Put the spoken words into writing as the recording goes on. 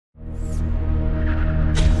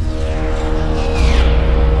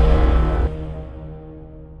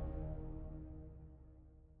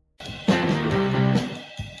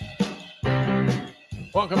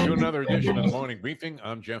Welcome to another edition of the Morning Briefing.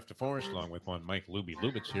 I'm Jeff DeForest, along with one Mike Lubie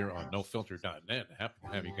Lubitz here on NoFilter.net. Happy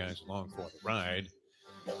to have you guys along for the ride.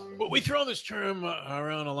 But we throw this term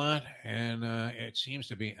around a lot, and it seems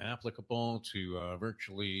to be applicable to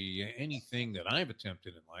virtually anything that I've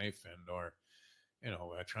attempted in life and/or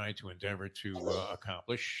tried to endeavor to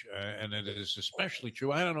accomplish. And it is especially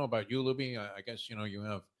true. I don't know about you, Lubie. I guess you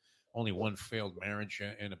have only one failed marriage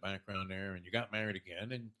in the background there, and you got married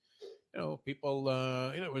again, and people,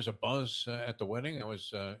 it was a buzz at the wedding. It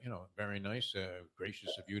was, very nice,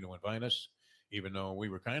 gracious of you to invite us, even though we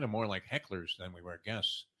were kind of more like hecklers than we were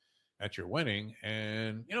guests at your wedding.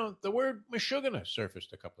 And, the word Meshuggah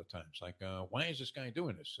surfaced a couple of times. Like, why is this guy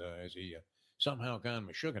doing this? Has he somehow gone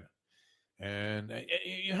Meshuggah? And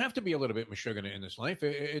you have to be a little bit Meshuggah in this life.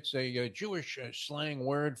 It's a Jewish slang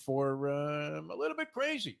word for a little bit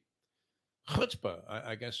crazy. Chutzpah,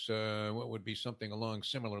 I guess, what would be something along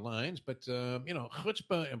similar lines, but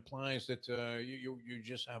chutzpah implies that you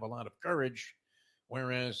just have a lot of courage,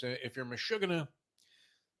 whereas if you're Meshuggah,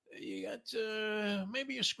 you got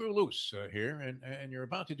maybe a screw loose here, and you're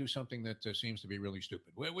about to do something that seems to be really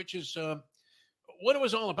stupid, which is what it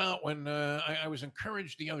was all about when I was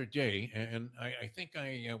encouraged the other day, and I think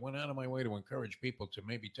I went out of my way to encourage people to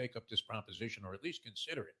maybe take up this proposition or at least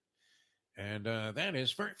consider it. And that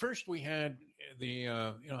is, first we had the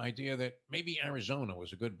idea that maybe Arizona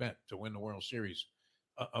was a good bet to win the World Series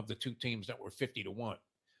of the two teams that were 50-1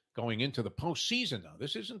 going into the postseason. Now,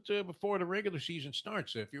 this isn't before the regular season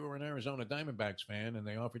starts. If you were an Arizona Diamondbacks fan and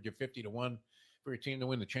they offered you 50-1 for your team to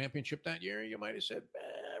win the championship that year, you might have said,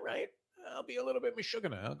 right, I'll be a little bit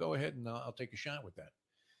Meshuggah. I'll go ahead and I'll take a shot with that.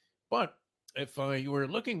 But if you were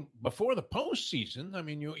looking before the postseason, I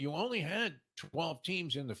mean, you only had 12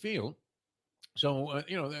 teams in the field. So,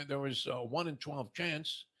 there was a 1 in 12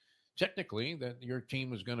 chance, technically, that your team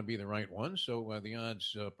was going to be the right one. So the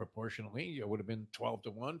odds proportionally would have been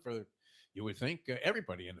 12-1 for, you would think,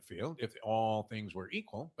 everybody in the field if all things were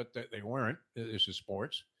equal, but they weren't. This is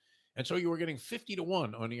sports. And so you were getting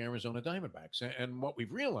 50-1 on the Arizona Diamondbacks. And what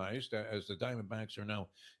we've realized as the Diamondbacks are now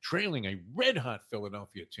trailing a red-hot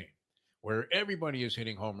Philadelphia team where everybody is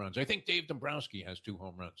hitting home runs. I think Dave Dombrowski has 2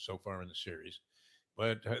 home runs so far in the series.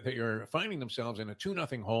 But they are finding themselves in a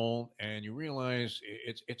 2-0 hole, and you realize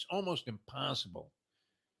it's almost impossible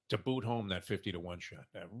to boot home that 50-1 shot.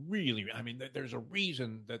 Really, I mean, there's a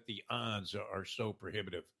reason that the odds are so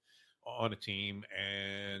prohibitive on a team,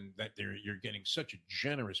 and that you're getting such a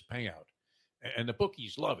generous payout. And the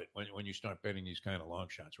bookies love it when you start betting these kind of long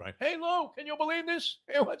shots, right? Hey, Lo, can you believe this?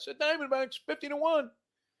 Hey, what's the Diamondbacks 50-1?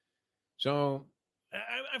 So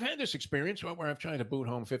I've had this experience where I've tried to boot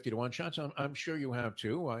home 50-1 shots. I'm sure you have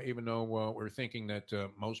too, even though we're thinking that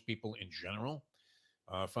most people in general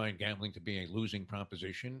find gambling to be a losing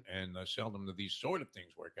proposition, and seldom do these sort of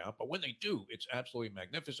things work out. But when they do, it's absolutely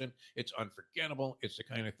magnificent. It's unforgettable. It's the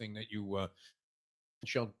kind of thing that you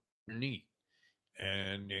shall need.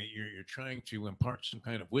 And you're trying to impart some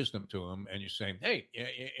kind of wisdom to them, and you say, hey,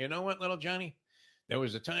 you know what, little Johnny? There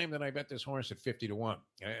was a time that I bet this horse at 50-1.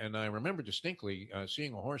 And I remember distinctly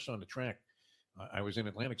seeing a horse on the track. I was in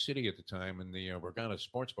Atlantic City at the time in the Borgata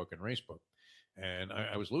Sportsbook and Racebook. And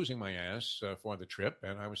I was losing my ass for the trip.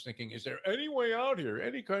 And I was thinking, is there any way out here,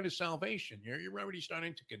 any kind of salvation? You're already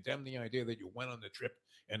starting to condemn the idea that you went on the trip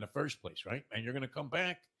in the first place, right? And you're going to come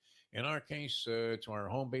back, in our case, to our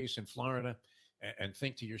home base in Florida and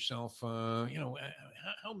think to yourself,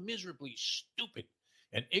 how miserably stupid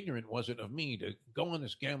and ignorant was it of me to go on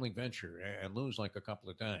this gambling venture and lose like a couple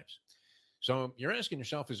of times? So you're asking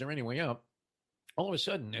yourself, is there any way out? All of a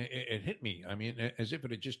sudden, it hit me. I mean, as if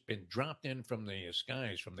it had just been dropped in from the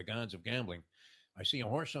skies, from the gods of gambling. I see a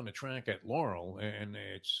horse on the track at Laurel, and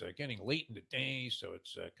it's getting late in the day, so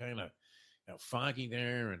it's kind of foggy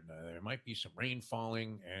there, and there might be some rain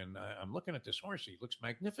falling. And I'm looking at this horse. He looks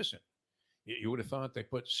magnificent. You would have thought they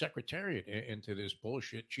put Secretariat into this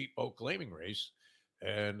bullshit, cheapo claiming race.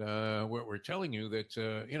 And we're telling you that,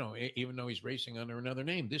 even though he's racing under another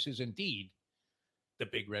name, this is indeed the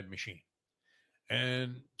Big Red Machine.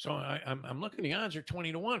 And so I'm looking, the odds are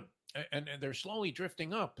 20-1, and they're slowly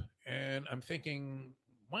drifting up. And I'm thinking,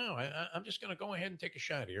 wow, I'm just going to go ahead and take a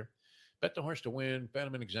shot here. Bet the horse to win, bet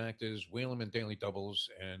him in exactas, wheel him in daily doubles.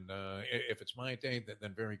 And if it's my day,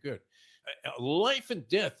 then very good. Life and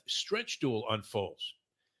death stretch duel unfolds.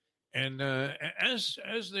 And as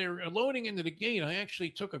they're loading into the gate, I actually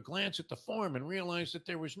took a glance at the form and realized that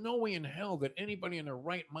there was no way in hell that anybody in their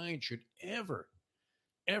right mind should ever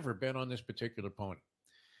bet on this particular pony.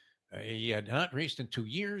 He had not raced in 2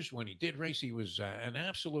 years. When he did race, he was an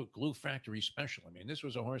absolute glue factory special. I mean, this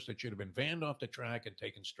was a horse that should have been vanned off the track and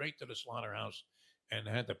taken straight to the slaughterhouse and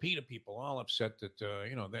had the PETA people all upset that,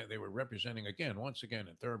 they were representing, once again,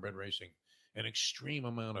 in thoroughbred racing, an extreme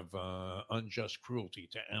amount of unjust cruelty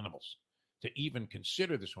to animals, to even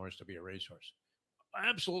consider this horse to be a racehorse.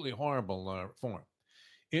 Absolutely horrible form.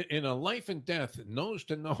 In a life and death, nose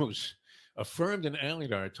to nose, affirmed an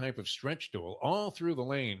Alydar type of stretch duel all through the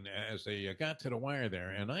lane as they got to the wire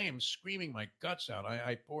there. And I am screaming my guts out.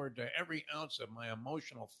 I poured every ounce of my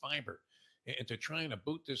emotional fiber into trying to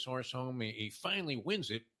boot this horse home. He finally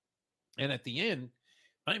wins it. And at the end,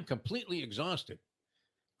 I'm completely exhausted.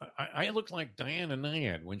 I looked like Diana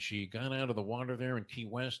Nyad when she got out of the water there in Key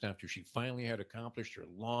West after she finally had accomplished her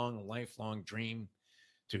lifelong dream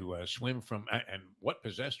to swim from, and what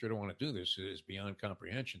possessed her to want to do this is beyond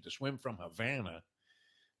comprehension, to swim from Havana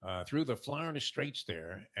through the Florida Straits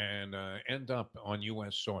there and end up on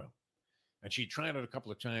U.S. soil. And she tried it a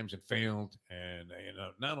couple of times and failed. And,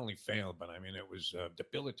 not only failed, but I mean, it was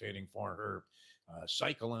debilitating for her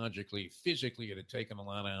psychologically, physically. It had taken a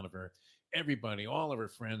lot out of her. Everybody, all of her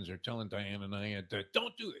friends are telling Diana and I,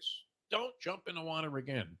 don't do this. Don't jump in the water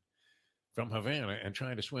again from Havana and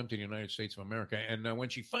trying to swim to the United States of America. And when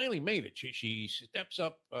she finally made it, she steps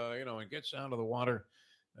up, and gets out of the water,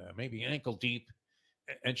 maybe ankle deep.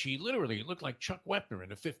 And she literally looked like Chuck Wepner in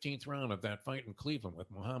the 15th round of that fight in Cleveland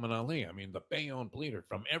with Muhammad Ali. I mean, the Bayonne bleeder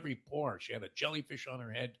from every pore. She had a jellyfish on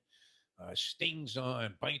her head, stings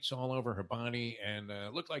and bites all over her body, and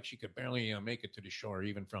looked like she could barely make it to the shore,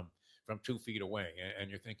 even from 2 feet away. And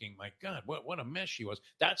you're thinking, my God, what a mess she was.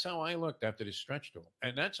 That's how I looked after this stretch duel.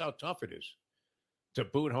 And that's how tough it is to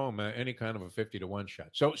boot home any kind of a 50-1 shot.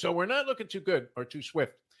 So we're not looking too good or too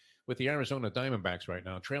swift with the Arizona Diamondbacks right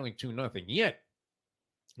now, trailing 2-0. Yet,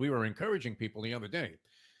 we were encouraging people the other day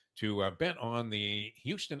to bet on the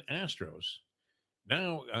Houston Astros.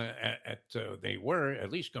 Now, they were,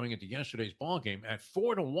 at least going into yesterday's ball game, at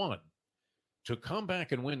 4-1 to come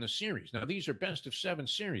back and win the series. Now, these are best of 7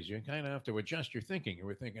 series. You kind of have to adjust your thinking. You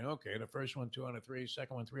were thinking, okay, the first one 2 out of 3,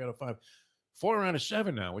 second one 3 out of 5, 4 out of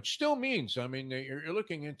 7 now, which still means, I mean, you're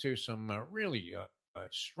looking into some really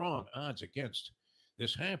strong odds against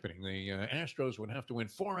this happening. The Astros would have to win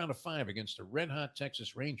 4 out of 5 against the red-hot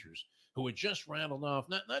Texas Rangers, who had just rattled off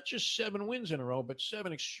not just 7 wins in a row, but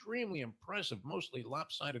 7 extremely impressive, mostly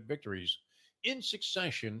lopsided victories in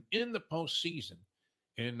succession in the postseason,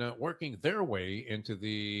 in working their way into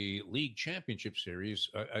the league championship series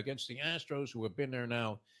against the Astros, who have been there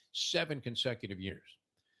now 7 consecutive years.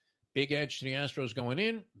 Big edge to the Astros going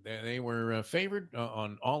in. They were favored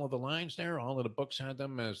on all of the lines there. All of the books had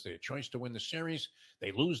them as the choice to win the series.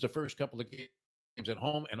 They lose the first couple of games at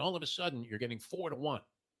home, and all of a sudden, you're getting 4-1.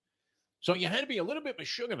 So you had to be a little bit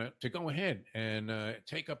mashugana to go ahead and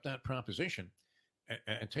take up that proposition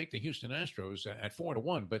and take the Houston Astros at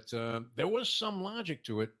 4-1. But there was some logic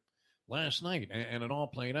to it last night, and it all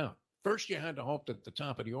played out. First, you had to hope that the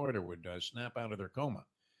top of the order would snap out of their coma.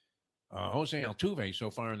 Jose Altuve,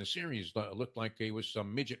 so far in the series, looked like he was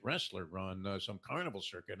some midget wrestler on some carnival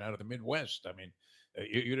circuit out of the Midwest. I mean,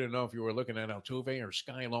 you didn't know if you were looking at Altuve or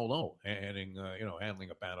Sky Lolo handling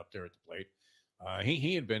a bat up there at the plate.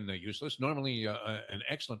 He had been useless. Normally an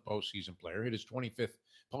excellent postseason player. Hit his 25th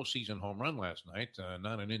postseason home run last night.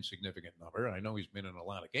 Not an insignificant number. I know he's been in a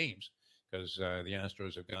lot of games because the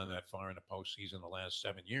Astros have gone that far in the postseason the last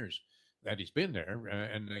 7 years that he's been there.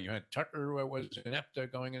 And you had Tucker was inept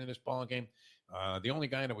going into this ball game. The only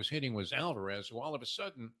guy that was hitting was Alvarez, who all of a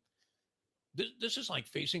sudden, this is like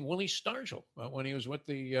facing Willie Stargell when he was with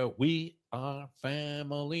the We Are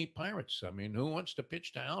Family Pirates. I mean, who wants to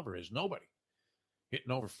pitch to Alvarez? Nobody.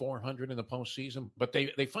 Hitting over 400 in the postseason. But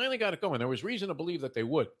they finally got it going. There was reason to believe that they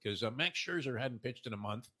would, because Max Scherzer hadn't pitched in a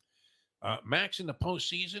month. Max in the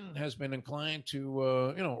postseason has been inclined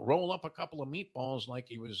to, roll up a couple of meatballs like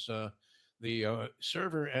he was the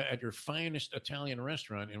server at your finest Italian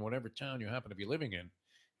restaurant in whatever town you happen to be living in.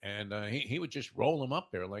 And he would just roll them up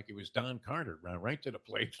there like he was Don Carter, right to the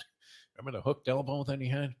plate. Remember the hooked elbow that he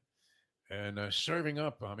had? And serving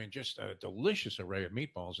up, I mean, just a delicious array of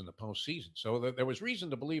meatballs in the postseason. So there was reason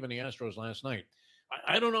to believe in the Astros last night.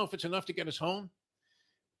 I don't know if it's enough to get us home,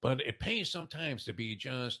 but it pays sometimes to be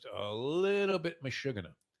just a little bit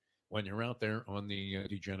mashugana when you're out there on the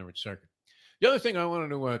degenerate circuit. The other thing I wanted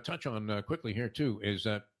to touch on quickly here, too, is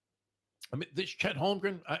this Chet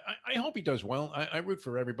Holmgren. I hope he does well. I root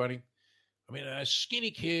for everybody. I mean, a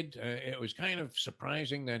skinny kid. It was kind of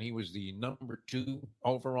surprising that he was the number 2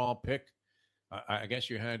 overall pick. I guess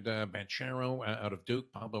you had Banchero out of Duke.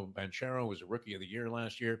 Pablo Banchero was a rookie of the year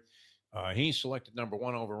last year. He selected number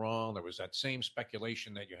 1 overall. There was that same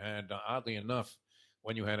speculation that you had, oddly enough,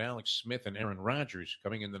 when you had Alex Smith and Aaron Rodgers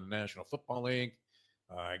coming into the National Football League.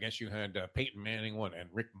 I guess you had Peyton Manning one and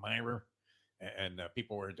Rick Myrer, and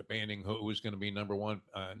people were debating who was going to be number one.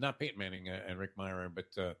 Not Peyton Manning and Rick Myrer,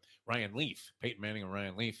 but Ryan Leaf, Peyton Manning and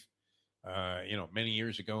Ryan Leaf. Many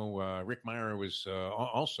years ago, Rick Myrer was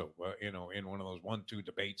also, in one of those 1-2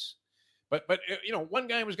 debates. But one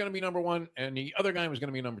guy was going to be number one, and the other guy was going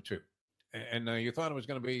to be number two. And you thought it was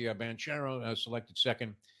going to be Banchero selected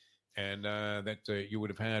second, and that you would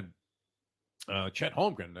have had Chet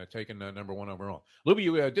Holmgren taken number one overall. Lubie,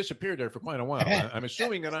 you disappeared there for quite a while. I'm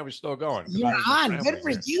assuming that I was still going. You're on. Good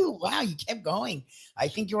for you. Wow, you kept going. I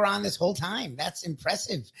think you were on this whole time. That's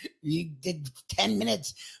impressive. You did 10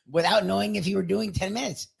 minutes without knowing if you were doing 10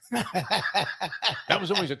 minutes. That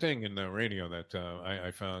was always a thing in the radio that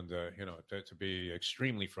I found, to be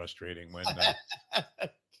extremely frustrating when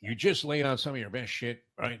you just laid out some of your best shit,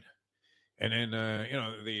 right? And then,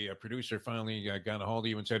 the producer finally got a hold of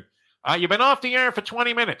you and said, you've been off the air for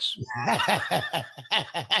 20 minutes.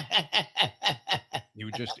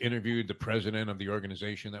 You just interviewed the president of the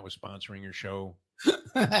organization that was sponsoring your show.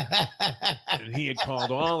 And he had called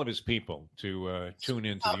all of his people to tune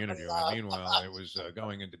into the interview. And meanwhile, it was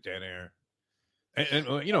going into dead air. And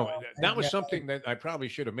that was something that I probably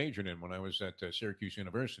should have majored in when I was at Syracuse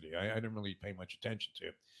University. I didn't really pay much attention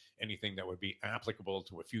to anything that would be applicable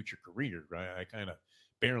to a future career. I kind of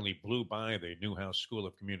barely blew by the Newhouse School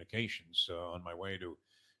of Communications on my way to,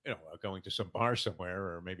 going to some bar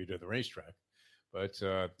somewhere or maybe to the racetrack. But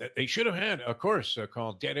they should have had a course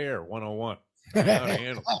called Dead Air 101. How to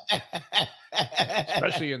handle it.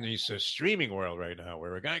 Especially in this streaming world right now,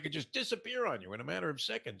 where a guy could just disappear on you in a matter of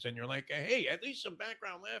seconds, and you're like, hey, at least some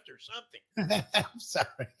background laughter, something. I'm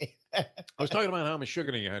sorry. I was talking about how much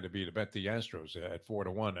sugar you had to be to bet the Astros at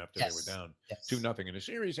 4-1 after they were down 2-0 in the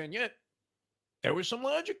series, and yet there was some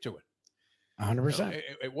logic to it. 100%.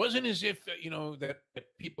 It wasn't as if, that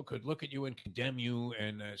people could look at you and condemn you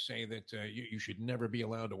and say that you should never be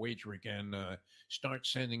allowed to wager again. Start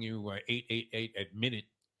sending you 888 admit it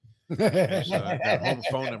as their home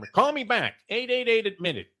phone number. Call me back, 888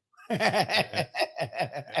 admit it,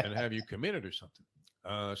 and have you committed or something.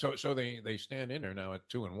 So they stand in there now at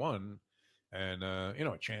 2-1, and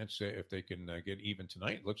a chance if they can get even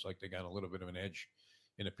tonight. Looks like they got a little bit of an edge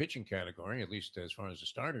in the pitching category, at least as far as the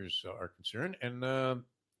starters are concerned. And,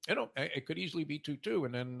 it could easily be 2-2.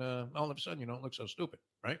 And then all of a sudden, you don't look so stupid,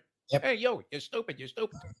 right? Yep. Hey, yo, you're stupid. You're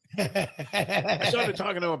stupid. I started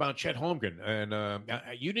talking to him about Chet Holmgren. And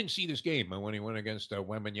you didn't see this game when he went against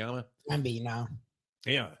Wembanyama? Wemby, no.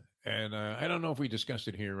 Yeah. And I don't know if we discussed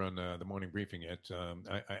it here on the morning briefing yet.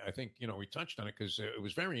 I think, we touched on it because it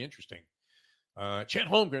was very interesting. Chet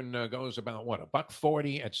Holmgren goes about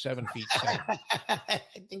 $140 at 7 feet 7. I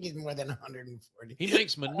think he's more than 140. He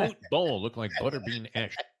makes Manute Bol look like Butterbean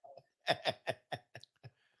Esch.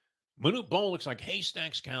 Manute Bol looks like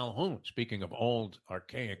Haystacks Calhoun. Speaking of old,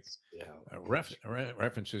 archaic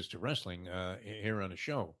references to wrestling here on the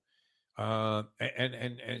show,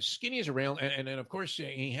 and skinny as a rail, and of course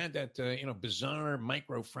he had that bizarre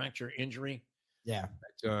microfracture injury. Yeah.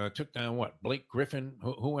 Took down Blake Griffin.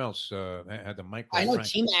 Who else had the micro? I know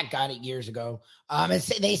T-Mac got it years ago.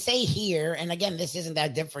 They say here, and again, this isn't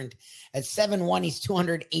that different. At 7'1", he's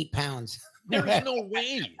 208 pounds. There is no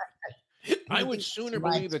way. I would sooner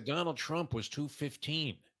believe that Donald Trump was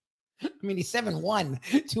 215. I mean, he's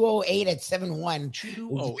 7'1", 208 at 7'1".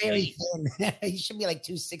 208. Very thin. He should be like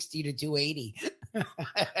 260 to 280.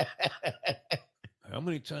 How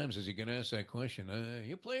many times is he going to ask that question?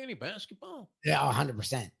 You play any basketball? Yeah,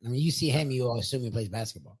 100%. I mean, you see him, you assume he plays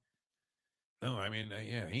basketball. No, I mean,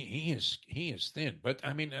 he is thin. But,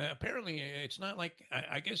 I mean, apparently it's not like,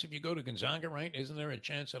 I guess if you go to Gonzaga, right, isn't there a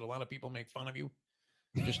chance that a lot of people make fun of you?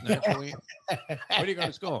 Just naturally? Where do you go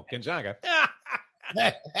to school? Gonzaga.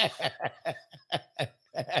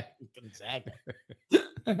 Gonzaga.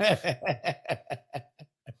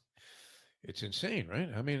 It's insane, right?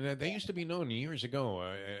 I mean, they used to be known years ago,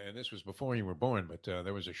 and this was before you were born, but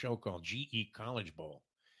there was a show called GE College Bowl.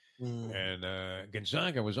 And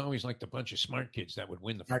Gonzaga was always like the bunch of smart kids that would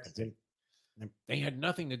win the fucking thing. They had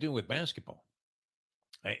nothing to do with basketball.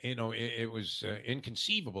 It was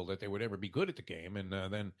inconceivable that they would ever be good at the game. And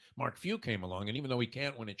then Mark Few came along, and even though he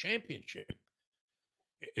can't win a championship,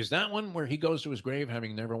 is that one where he goes to his grave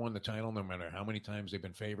having never won the title, no matter how many times they've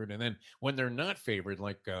been favored? And then when they're not favored,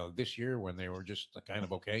 like this year when they were just kind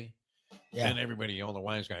of okay, then everybody, all the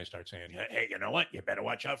wise guys start saying, hey, you know what? You better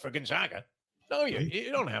watch out for Gonzaga. No,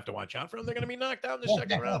 you don't have to watch out for them. They're going to be knocked out in the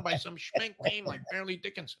second round by some schmank team like Fairleigh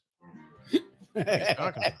Dickinson. What are you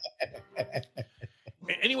talking about?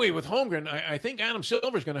 Anyway, anyway, with Holmgren, I think Adam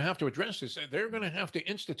Silver's going to have to address this. They're going to have to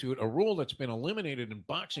institute a rule that's been eliminated in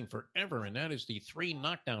boxing forever, and that is the 3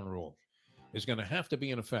 knockdown rule is going to have to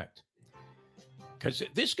be in effect. Because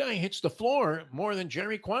this guy hits the floor more than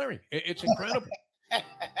Jerry Quarry. It's incredible.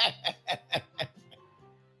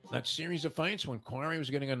 That series of fights when Quarry was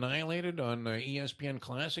getting annihilated on ESPN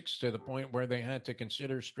Classics to the point where they had to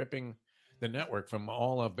consider stripping the network from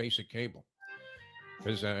all of basic cable.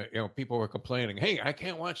 Because, people were complaining, hey, I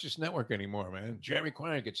can't watch this network anymore, man. Jerry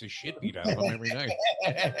Quarry gets his shit beat out of him every night.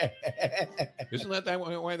 Isn't that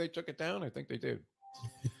why they took it down? I think they did.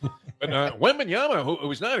 But Wembanyama, who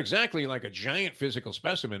was not exactly like a giant physical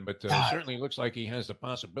specimen, but certainly looks like he has the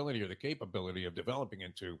possibility or the capability of developing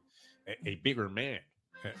into a bigger man.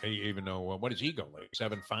 Even though, what his ego like?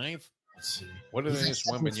 7'5"? What is this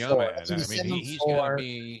Wembanyama at? I mean, he's going to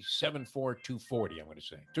be 7'4", 240, I'm going to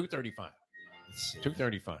say. 235.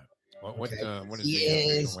 235. What is he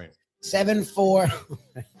is weight? 7'4".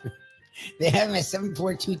 They have him at 7'4",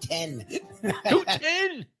 210.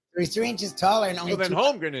 210? He's 3 inches taller and only. So then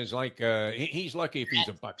Holmgren is like he's lucky if he's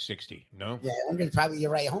 $160. No. Yeah, Holmgren's probably.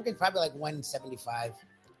 You're right. Holmgren's probably like 175.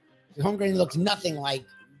 Holmgren looks nothing like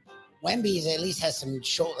Wemby's. At least has some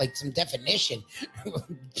some definition.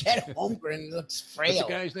 Chet Holmgren looks frail. What's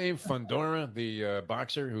the guy's name? Fundora, the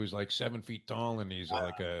boxer who's like 7 feet tall and he's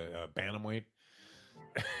like a bantamweight.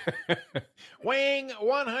 Weighing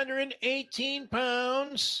 118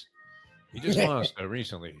 pounds. He just lost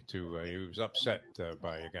recently to, he was upset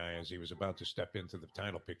by a guy as he was about to step into the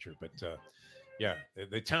title picture. But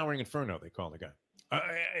the Towering Inferno, they call the guy.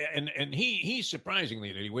 And he's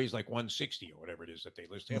surprisingly that he weighs like 160 or whatever it is that they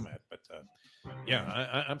list him at. But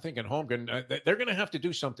I'm thinking Holmgren, they're going to have to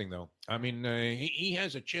do something though. I mean, he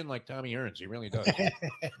has a chin like Tommy Hearns. He really does.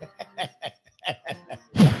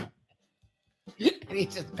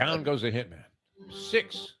 Down goes the hitman.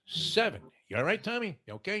 6, 7. You all right, Tommy?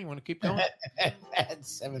 You okay? You want to keep going?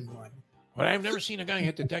 7-1. But I've never seen a guy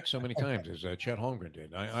hit the deck so many times as Chet Holmgren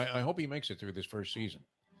did. I hope he makes it through this first season.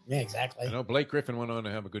 Yeah, exactly. I know Blake Griffin went on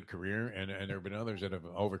to have a good career, and there have been others that have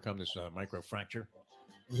overcome this microfracture.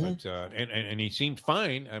 Mm-hmm. But and he seemed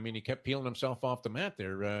fine. I mean, he kept peeling himself off the mat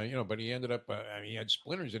there, but he ended up, he had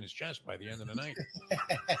splinters in his chest by the end of the night.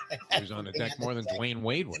 He was on the deck more than Dwayne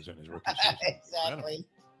Wade was in his rookie season. Exactly.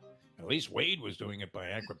 At least Wade was doing it by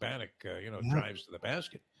acrobatic, drives to the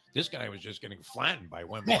basket. This guy was just getting flattened by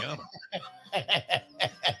Wembanyama.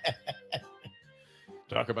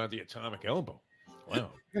 Talk about the atomic elbow.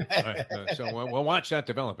 Wow. All right, so we'll watch that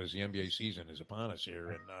develop as the NBA season is upon us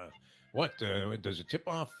here. And does it tip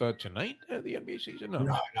off tonight, the NBA season?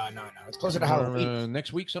 No. It's closer to Halloween.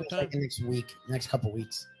 Next week sometime? Next couple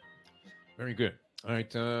weeks. Very good. All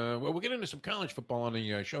right. We'll get into some college football on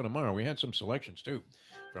the show tomorrow. We had some selections, too,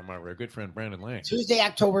 from our good friend Brandon Lang. Tuesday,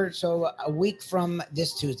 October, so a week from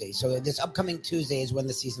this Tuesday. So this upcoming Tuesday is when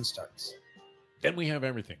the season starts. Then we have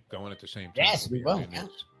everything going at the same time. Yes, we will. Yeah.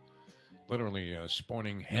 Literally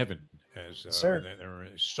spawning heaven as there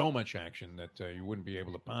is so much action that you wouldn't be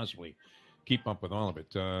able to possibly keep up with all of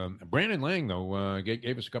it. Brandon Lang, though,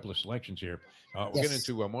 gave us a couple of selections here. We'll get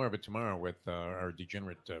into more of it tomorrow with our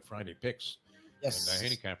Degenerate Friday picks. Yes. And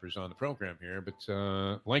handicappers on the program here.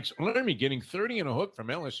 But Lake's Army getting 30 and a hook from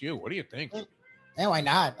LSU. What do you think? Yeah, why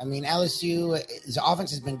not? I mean, LSU, his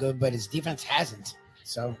offense has been good, but his defense hasn't.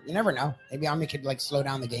 So you never know. Maybe Army could slow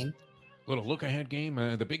down the game. Little look-ahead game.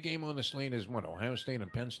 The big game on the slate is what? Ohio State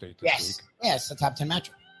and Penn State this week. Yes, the top 10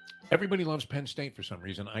 matchup. Everybody loves Penn State for some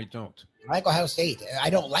reason. I don't. I like Ohio State. I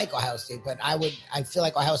don't like Ohio State, but I feel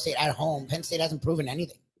like Ohio State at home. Penn State hasn't proven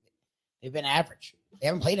anything. They've been average. They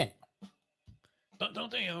haven't played anything.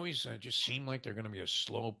 Don't they always just seem like they're going to be a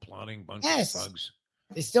slow, plodding bunch of thugs?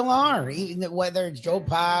 They still are. Even whether it's Joe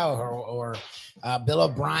Pa or Bill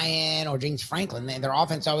O'Brien or James Franklin, their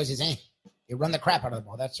offense always is they run the crap out of the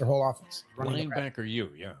ball. That's their whole offense. Linebacker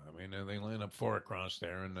yeah. I mean, they line up 4 across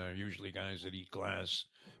there, and usually guys that eat glass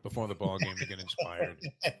before the ball game to get inspired.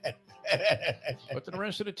 But the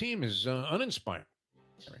rest of the team is uninspired.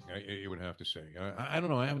 You would have to say. I don't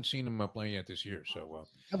know. I haven't seen them play yet this year, so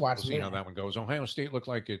we'll see how that one goes. Ohio State looked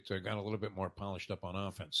like it got a little bit more polished up on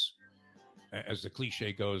offense. As the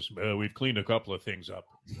cliche goes, we've cleaned a couple of things up.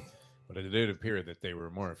 But it did appear that they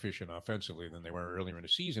were more efficient offensively than they were earlier in the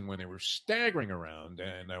season when they were staggering around,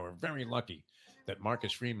 and they were very lucky that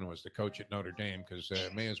Marcus Freeman was the coach at Notre Dame because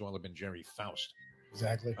it may as well have been Jerry Faust.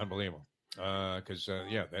 Exactly. Unbelievable. Because,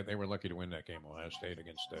 they were lucky to win that game, Ohio State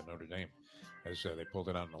against Notre Dame, as they pulled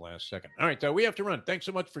it out in the last second. All right, we have to run. Thanks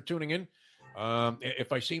so much for tuning in.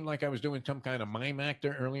 If I seemed like I was doing some kind of mime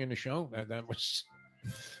actor early in the show, that was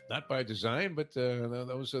Not by design, but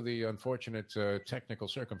those are the unfortunate technical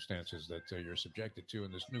circumstances that you're subjected to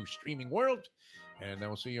in this new streaming world. And I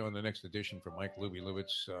will see you on the next edition from Mike Lubie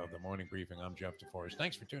Lubitz, the Morning Briefing. I'm Jeff DeForest.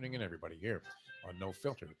 Thanks for tuning in, everybody, here on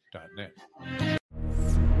NoFilter.net.